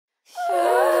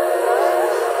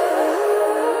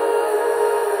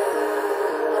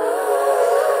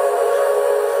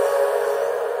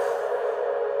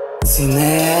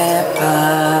Sinepa,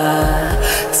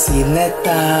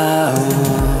 sinetao,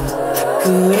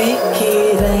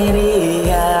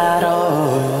 kurikireriaro.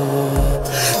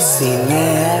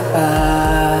 Sinepa,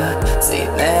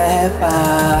 sinepa,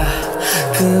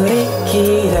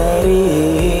 kurikireri.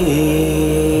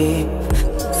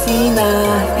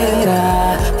 Sinahera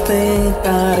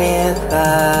tekareta,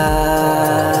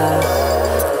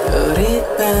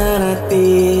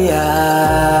 kuritaratia.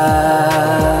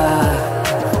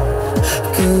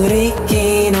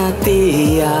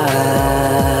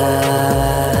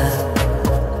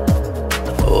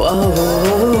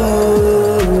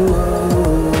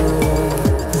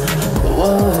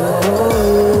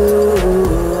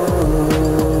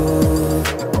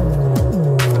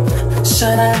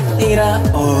 Ira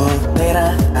o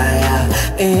tera aya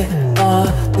e o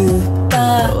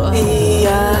uta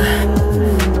iya.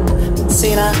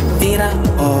 Sira ira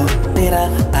o tera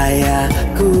aya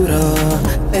kuro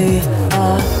e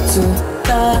o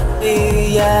suta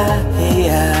iya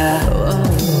iya.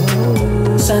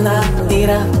 Sana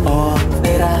ira o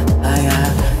tera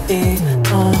aya e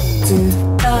o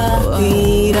suta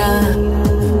ira.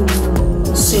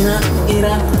 Sina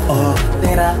ira o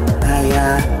tera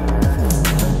aya.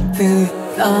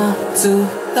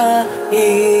 Suta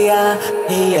iya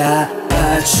iya.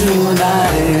 Bachuna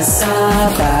Esa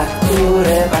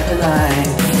bakure bakanai.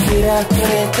 Tira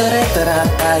kure tere tera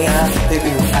paya.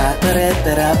 Tebu tere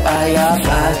tera paya.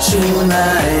 Bachuna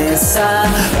Esa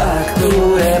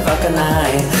bakure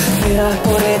bakanai. Tira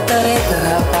kure tere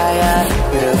tera paya.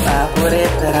 Tira kure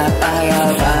tera paya.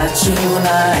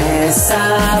 Bachuna Esa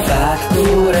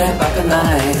bakure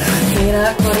bakanai.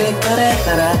 Tira kure tere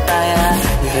tera paya.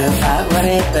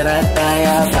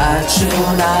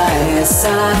 Bachuna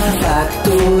Esa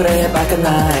bakure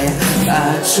bakanai.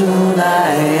 Bachuna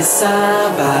Esa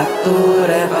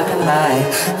bakure bakanai.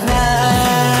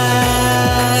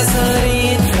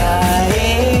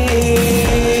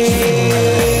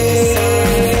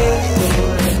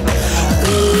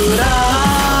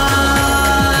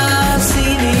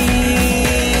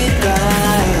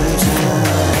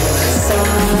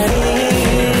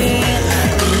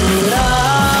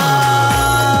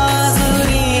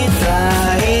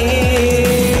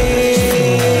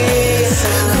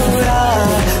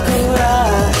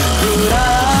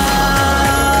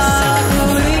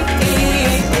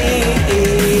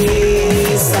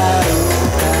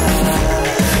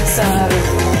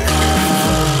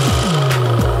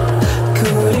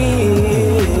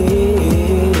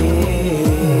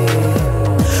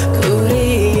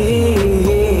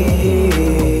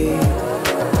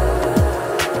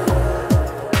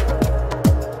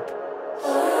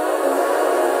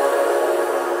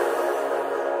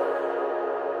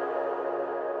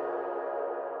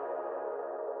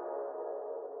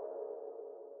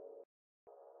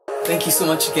 Thank you so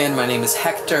much again. My name is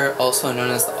Hector, also known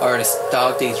as the artist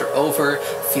Dog Days Are Over.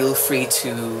 Feel free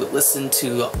to listen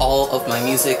to all of my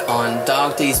music on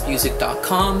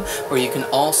dogdaysmusic.com, where you can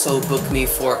also book me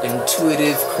for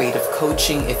intuitive creative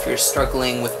coaching if you're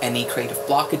struggling with any creative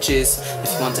blockages,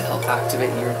 if you want to help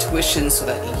activate your intuition so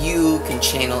that you can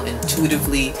channel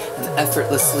intuitively and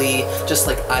effortlessly, just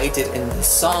like I did in this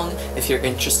song. If you're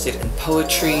interested in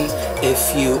poetry,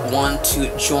 if you want to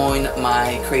join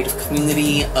my creative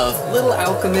community of little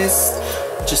alchemists,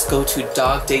 just go to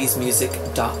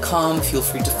dogdaysmusic.com. Feel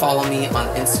free to follow me on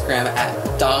Instagram at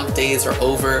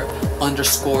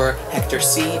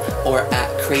dogdaysareover_HectorC or at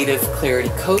Creative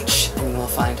Clarity Coach, and you will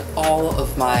find all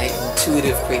of my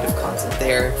intuitive creative content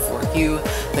there for you.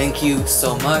 Thank you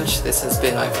so much. This has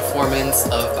been my performance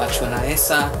of Bachuna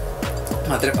Esa,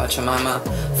 Madre Pachamama,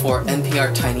 for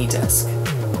NPR Tiny Desk.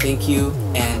 Thank you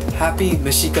and happy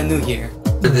Mexica New Year.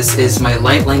 This is my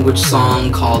light language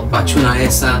song called Bachuna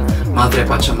Esa, Madre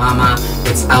Pachamama.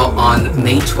 It's out on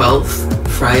May 12th,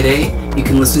 Friday. You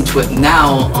can listen to it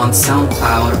now on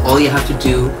SoundCloud. All you have to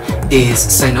do is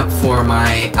sign up for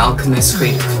my Alchemist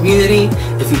creative community.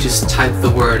 If you just type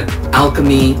the word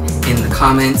alchemy in the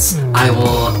comments, I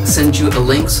will send you a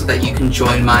link so that you can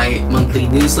join my monthly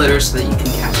newsletter so that you can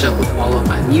catch up with all of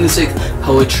my music,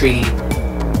 poetry,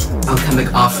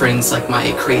 alchemic offerings like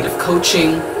my creative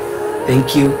coaching.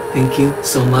 Thank you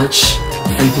so much.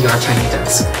 NPR Tiny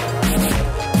Desk.